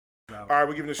All right,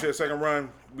 we're giving this shit a second run.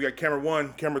 We got camera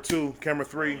 1, camera 2, camera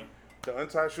 3. The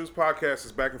Untied Shoes Podcast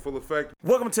is back in full effect.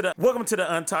 Welcome to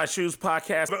the Untied Shoes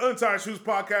Podcast. The Untied Shoes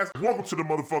Podcast. Welcome to the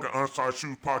motherfucking Untied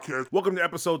Shoes Podcast. Welcome to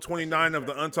episode 29 of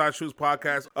the Untied Shoes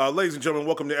Podcast. Ladies and gentlemen,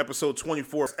 welcome to episode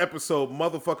 24. Episode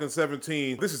motherfucking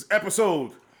 17. This is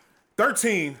episode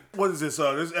 13. What is this?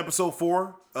 This is episode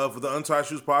 4 of the Untied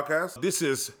Shoes Podcast. This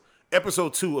is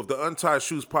episode 2 of the Untied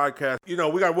Shoes Podcast. You know,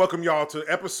 we got to welcome y'all to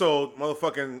episode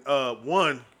motherfucking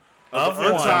 1 of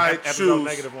the Untied Shoes. Episode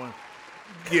negative 1.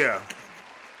 Yeah.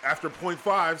 After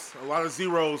 0.5s, a lot of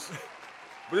zeros.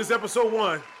 But this is episode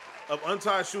 1 of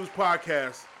Untied Shoes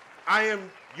Podcast. I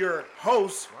am your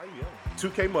host,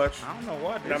 2K Much. I don't know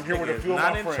what. And I'm here with a few of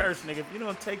my friends. Not in church, nigga. If you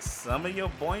don't take some of your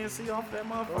buoyancy off that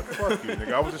motherfucker. Oh, fuck you,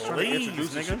 nigga. I was just trying to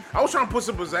introduce this shit. I was trying to put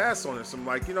some pizzazz on it. Some,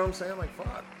 like, you know what I'm saying? Like,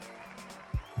 fuck.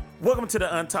 Welcome to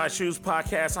the Untied Shoes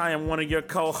Podcast. I am one of your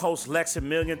co-hosts,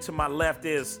 Leximillion. To my left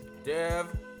is Dev.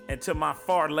 And to my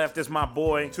far left is my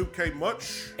boy 2K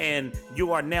Much. And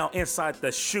you are now inside the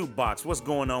shoe box. What's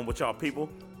going on with y'all people?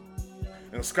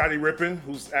 And Scotty Rippin,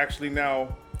 who's actually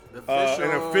now an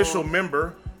official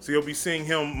member. So you'll be seeing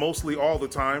him mostly all the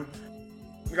time.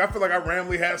 Like, I feel like I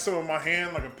randomly had some in my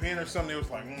hand, like a pen or something. It was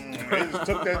like, they just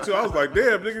took that too. I was like,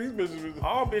 damn, nigga, these bitches.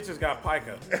 All bitches got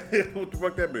pica. What the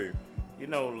fuck that mean? You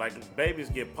know, like babies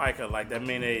get pica. Like that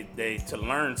mean they to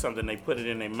learn something, they put it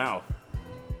in their mouth.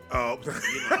 Oh.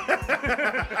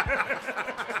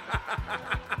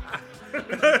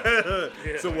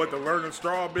 So what, the learning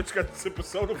straw bitch got to sip a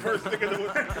soda first? Nigga,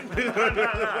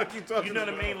 you know what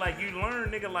I mean? Like you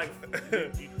learn, nigga, like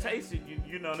you taste it,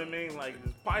 you know what I mean? Like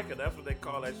it's pica, that's what they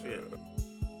call that shit.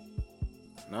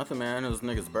 Nothing, man. It was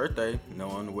nigga's birthday. No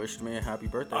one wished me a happy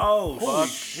birthday. Oh, fuck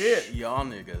shit. Y'all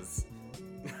niggas.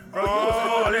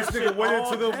 Oh, this nigga went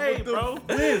into the bro.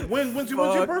 When's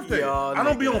your birthday? I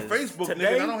don't be on Facebook,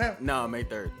 today? nigga. I don't have. No, May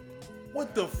 3rd.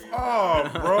 What the oh,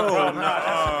 bro.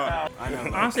 Nah. I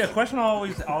know. Honestly, a question I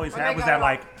always had was that,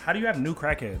 like, how do you have new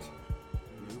crackheads?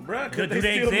 Bruh, Do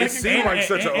they exist? It seems like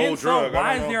such an old drug.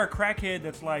 Why is there a crackhead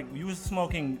that's like, you was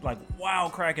smoking like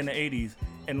wild crack in the 80s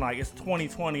and like it's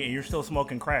 2020 and you're still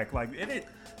smoking crack? Like it.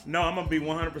 No, I'm gonna be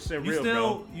 100% real,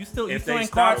 bro. You still if they ain't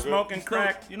start caught smoking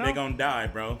crack, you know? they gonna die,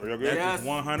 bro. Real That's good? just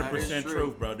Yes, 100% that is true.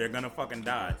 truth, bro. They're gonna fucking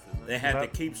die. They have to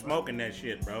keep smoking that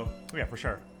shit, bro. Yeah, for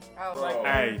sure.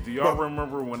 Hey, do y'all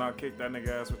remember when I kicked that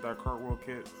nigga ass with that cartwheel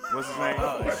kit? What's his name? Bro,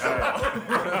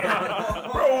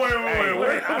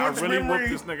 wait. I Which really memory? whooped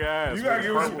this nigga ass. You gotta with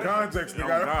give a us some cartwheel. context, Oh,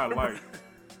 nigga. God, like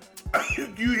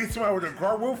You hit somebody with a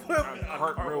cartwheel flip?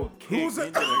 cartwheel kick. Who's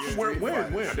that?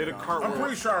 When? I did a cartwheel. I'm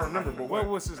pretty sure I remember, but What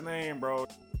was his name, bro?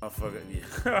 Motherfucker,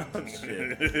 yeah.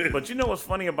 Shit. But you know what's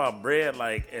funny about bread,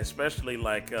 like especially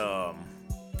like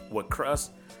with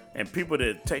crust and people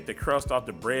that take the crust off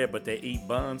the bread but they eat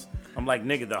buns. I'm like,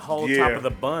 nigga, the whole top of the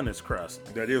bun is crust.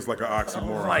 that is like an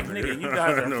oxymoron. I'm like, nigga, you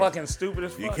guys are No. fucking stupid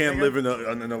as fuck. You can't nigga.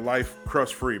 live in a life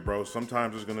crust free, bro.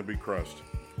 Sometimes it's gonna be crust.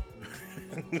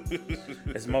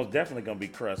 It's most definitely gonna be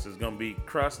crust. It's gonna be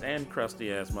crust and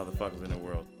crusty ass motherfuckers in the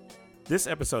world. This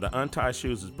episode of Untied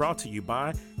Shoes is brought to you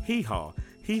by Hee Haw.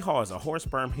 Hee Haw is a horse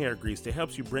sperm hair grease that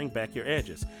helps you bring back your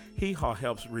edges. Hee Haw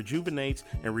helps rejuvenate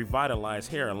and revitalize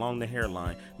hair along the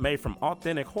hairline, made from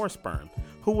authentic horse sperm.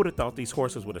 Who would have thought these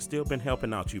horses would have still been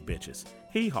helping out you bitches?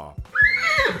 Hee Haw.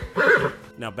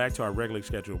 Now back to our regularly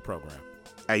scheduled program.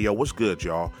 Hey, yo, what's good,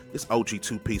 y'all? It's OG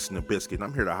 2-Piece and the Biscuit, and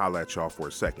I'm here to holler at y'all for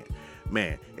a second.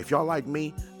 Man, if y'all like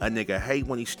me, a nigga hate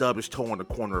when he stub his toe on the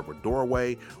corner of a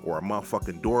doorway or a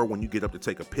motherfucking door when you get up to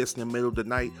take a piss in the middle of the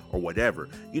night or whatever.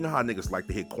 You know how niggas like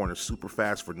to hit corners super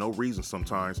fast for no reason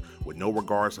sometimes with no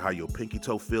regards to how your pinky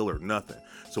toe feel or nothing.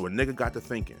 So a nigga got to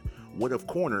thinking, what if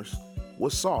corners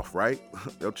was soft, right?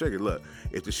 Yo, check it, look.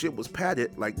 If the shit was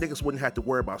padded, like niggas wouldn't have to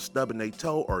worry about stubbing their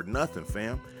toe or nothing,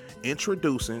 fam.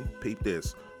 Introducing, peep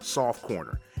this, Soft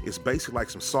Corner. It's basically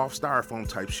like some soft styrofoam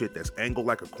type shit that's angled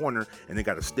like a corner and they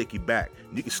got a sticky back.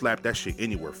 You can slap that shit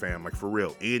anywhere, fam. Like for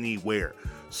real, anywhere.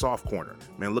 Soft Corner.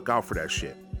 Man, look out for that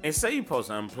shit. And say you supposed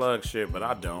to unplug shit, but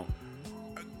I don't.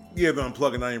 Yeah, the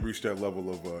unplugging, I ain't reached that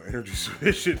level of energy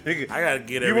sufficient, nigga. I gotta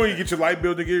get You when you get your light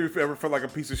bill, nigga, you ever felt like a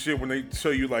piece of shit when they show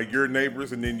you like your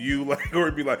neighbors and then you like, or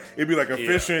it'd be like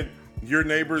efficient, your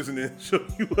neighbors and then show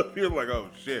you up, you're like, oh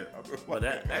shit. But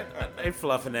they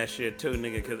fluffing that shit too,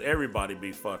 nigga, because everybody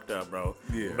be fucked up, bro.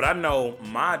 Yeah. But I know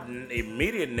my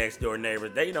immediate next door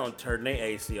neighbors, they don't turn their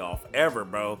AC off ever,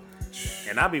 bro.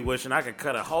 And I be wishing I could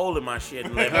cut a hole in my shit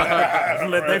and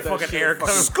let they fucking air come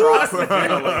across.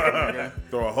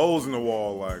 Throw a holes in the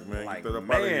wall, like, man. Like, get that up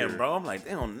out of here. man, bro, I'm like,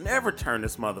 they don't never turn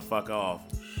this motherfucker off.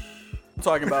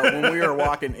 Talking about when we were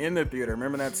walking in the theater.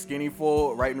 Remember that skinny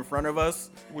fool right in front of us?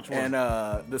 Which one?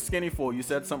 And the skinny fool, you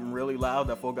said something really loud.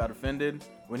 That fool got offended.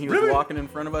 When he was Really? walking in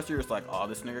front of us, you were just like, "Oh,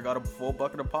 this nigga got a full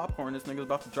bucket of popcorn. This nigga's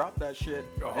about to drop that shit."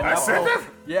 Oh, I said that?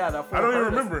 Yeah, that fool. I don't even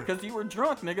remember. Because you were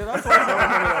drunk, nigga. That's why I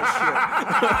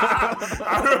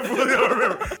don't remember that I don't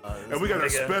remember. And we got a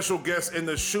special guest in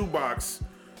the shoebox.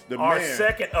 The Our man,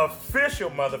 second official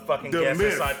motherfucking The guest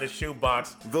myth. inside the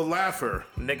shoebox. the laugher,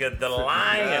 Nigga, the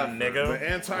lion, the nigga.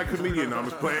 anti-comedian. I'm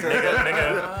just playing.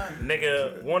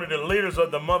 Nigga, one of the leaders of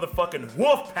the motherfucking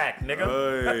wolf pack, nigga.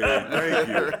 Hey, thank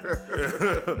you.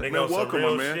 Nigga, Man, on some welcome,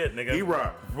 real my man. shit, nigga.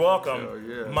 E-Rock. Welcome,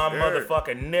 yeah. my Yeah.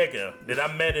 motherfucking nigga that I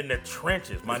met in the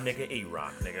trenches. My nigga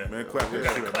E-Rock, nigga. Man, clap that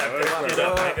shit. Clap that shit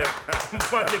up, nigga.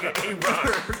 My nigga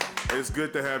E-Rock. It's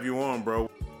good to have you on, bro.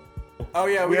 Oh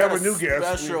yeah, We got have a new guest.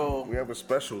 Special, We have a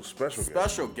special guest.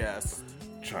 special guest.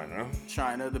 China.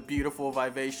 China, the beautiful,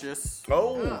 vivacious.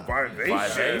 Oh,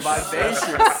 vivacious.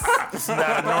 Vivacious. It's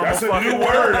not a normal That's a fucking new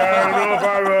word. I don't know if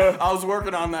I. I was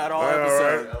working on that all All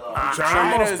episode. right. I China,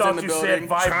 almost China's in thought the you building. said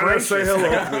China, vibration. say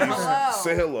hello, please. Hello.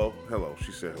 Say hello. Hello.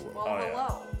 She said hello.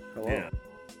 Well, hello. Yeah.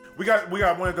 We got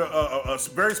one of the a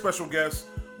very special guest,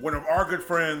 one of our good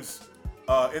friends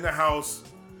in the house,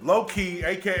 Low Key,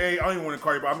 aka I don't even want to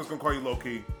call you, but I'm just gonna call you Low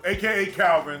Key, aka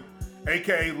Calvin,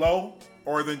 aka Low,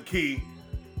 or then Key.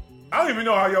 I don't even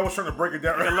know how y'all was trying to break it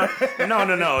down.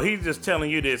 No. He's just telling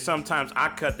you that sometimes I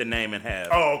cut the name in half.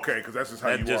 Oh, okay, because that's just how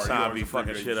That's you just are. how You I always be fucking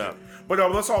abbreviate shit up. But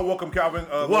let's all welcome Calvin.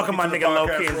 Welcome my Low Key nigga Low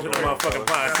podcast. Key to the Real quick. motherfucking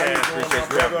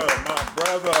podcast. My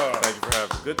brother. Thank you for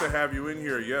having me. Good to have you in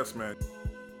here. Yes, man.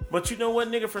 But you know what,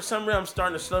 nigga? For some reason, I'm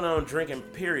starting to slow down drinking.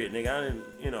 Period, nigga. I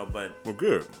didn't, but Well,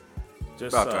 good.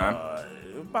 just About time.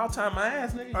 About time my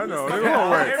ass, nigga. I know. You Nigga,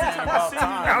 all right. Every time I see you,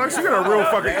 Alex, you got a real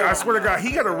fucking. I swear to God,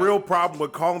 he got a real problem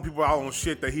with calling people out on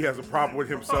shit that he has a problem with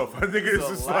himself. I think it's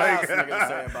just like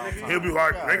he'll be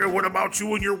like, "Nigga, what about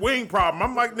you and your wing problem?"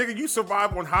 I'm like, "Nigga, you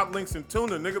survive on hot links and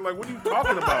tuna, nigga. Like, what are you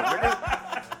talking about,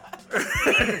 nigga?"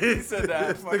 He said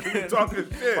that. Nigga, you talking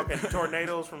shit? fucking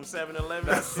tornadoes from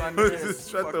 7-Eleven. Just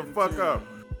shut the fuck up.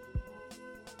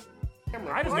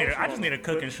 I just need a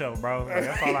cooking show, bro. Like,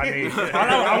 that's all I need.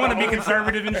 I want to be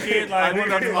conservative and shit. Like, I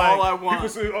want to be all like, I want. People,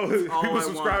 say, all people I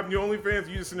subscribe to your OnlyFans,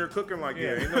 you just in there cooking like,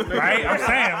 yeah, ain't no nigga. right? I'm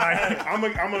saying,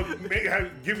 like, I'm gonna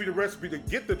give you the recipe to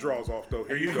get the draws off, though.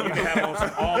 Here you go. You can have on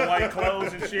some all white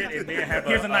clothes and shit, and then have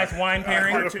here's a nice wine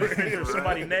pairing. picture of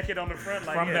somebody naked on the front.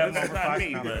 Like, From yeah, that this is not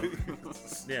me, motherfucker.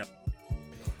 but yeah.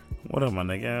 What up, my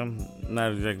nigga? I'm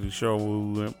not exactly sure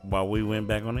why we went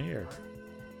back on the air.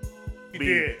 You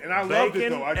did, and I loved it,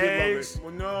 Bacon, though. I did eggs,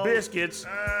 love it. Well, no. biscuits,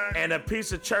 and a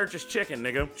piece of church's chicken,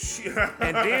 nigga.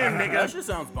 And then, That nigga, shit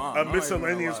sounds bomb. A I'm not even gonna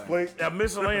miscellaneous lie. plate. a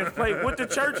miscellaneous plate with the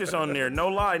churches on there. No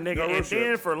lie, nigga. No real And shit.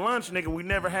 then for lunch, nigga, we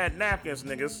never had napkins,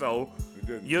 nigga. So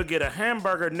didn't. you'll get a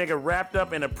hamburger, nigga, wrapped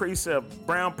up in a piece of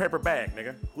brown paper bag,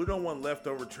 nigga. Who don't want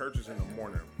leftover churches in the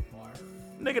morning?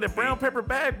 Nigga, the brown paper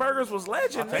bag burgers was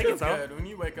legend, I'll take nigga. it, though. Good. When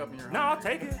you wake up and you're No, I'll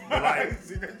take it. But like,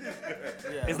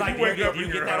 it's like, wake do up you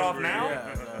and get you're that off hungry. now?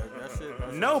 that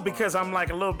shit. No, because I'm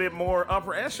like a little bit more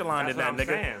upper echelon That's than that, what I'm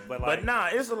nigga. saying, but, like, nah,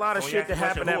 it's a lot of So when shit you that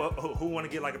ask the happen. question, who want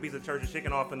to get like a piece of church's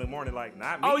chicken off in the morning? Like,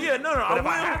 not me. Oh yeah, no, But I if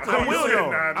I have to, will. I will, you said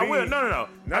though. not I will. me. No.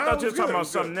 No, I thought it you was was talking good, it about was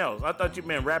something else. I thought you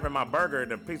meant wrapping my burger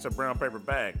in a piece of brown paper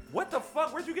bag. What the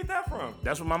fuck? Where'd you get that from?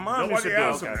 That's what my mom used Nobody to do.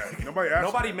 asked him that. Nobody asked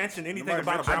Nobody him. mentioned anything Nobody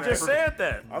about a mentioned I brown just paper. said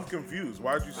that I'm confused.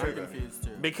 Why'd you say I'm that? confused too.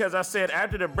 because I said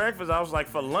after the breakfast, I was like,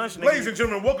 for lunch, nigga. Ladies and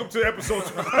gentlemen, welcome to episode.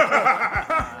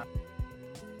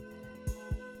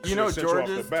 You know Should've sent you off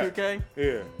George's the bat. 2K?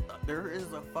 Yeah. There is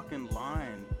a fucking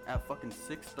line at fucking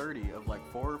 6:30 of like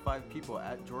 4 or 5 people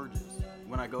at George's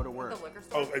when I go to work The liquor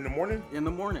store. Oh, in the morning? in the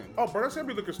morning. Oh, bro, that's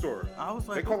every liquor store. I was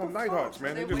like, They call what them the night fuck? hawks,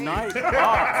 man. They They just wait. Night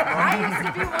Hawks, I used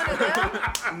to be one of them.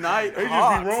 bro. Night They just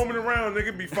Hawks. be roaming around. They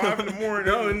could be 5 in the morning.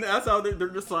 No, and that's how they're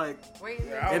just like, Waiting.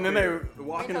 Yeah, and then there. they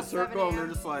walk in Wait a till 7 circle and they're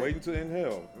a.m. just like, waiting to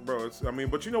inhale, bro.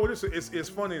 But you know what? It's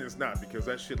funny and it's not because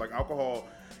that shit, like alcohol,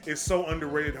 is so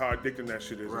underrated. How addicting that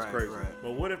shit is. right, it's crazy. right.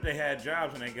 But what if they had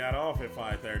jobs and they got off at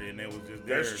 5:30 and they was just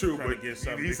there That's true, trying but to get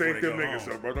something these before ain't they them go niggas, home?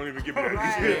 though, bro. Don't even give me that.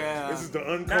 Right. Yeah. This is the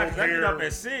Nah, uncombed 'cause I get up hair.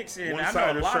 at 6 and One I side know of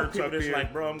a the lot of shirt's people up that's here.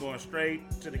 like, bro, I'm going straight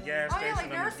to the gas Oh station. yeah, like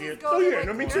I'm gonna nurses get. go. Oh, yeah, like,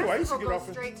 no, me too. I used to nurses will get go off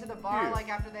in- straight to the bar, Yeah. like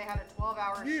after they had a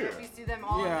 12-hour Yeah. shift. You see them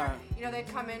all. Yeah. You know, they'd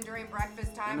come in during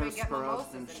breakfast time And and, they're get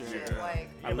scrubbed mimosas and and shit. shit.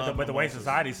 Like, But the way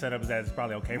society's set up is that it's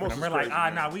probably okay for Most them. is We're like,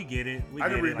 crazy, man. we get it. We I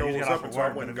get didn't it. really Like, know you what get was off up from until I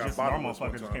work, went but and it got was just bottomless normal one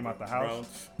fuckers just time, came out the Bro,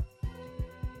 house.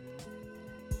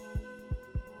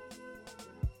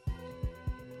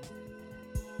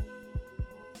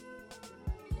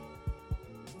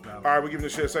 All right, we're giving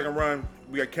this shit a second run.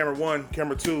 We got camera 1,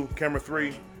 camera 2, camera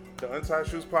 3. The Untied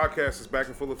Shoes podcast is back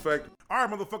in full effect. All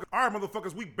right,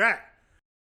 motherfuckers, we back.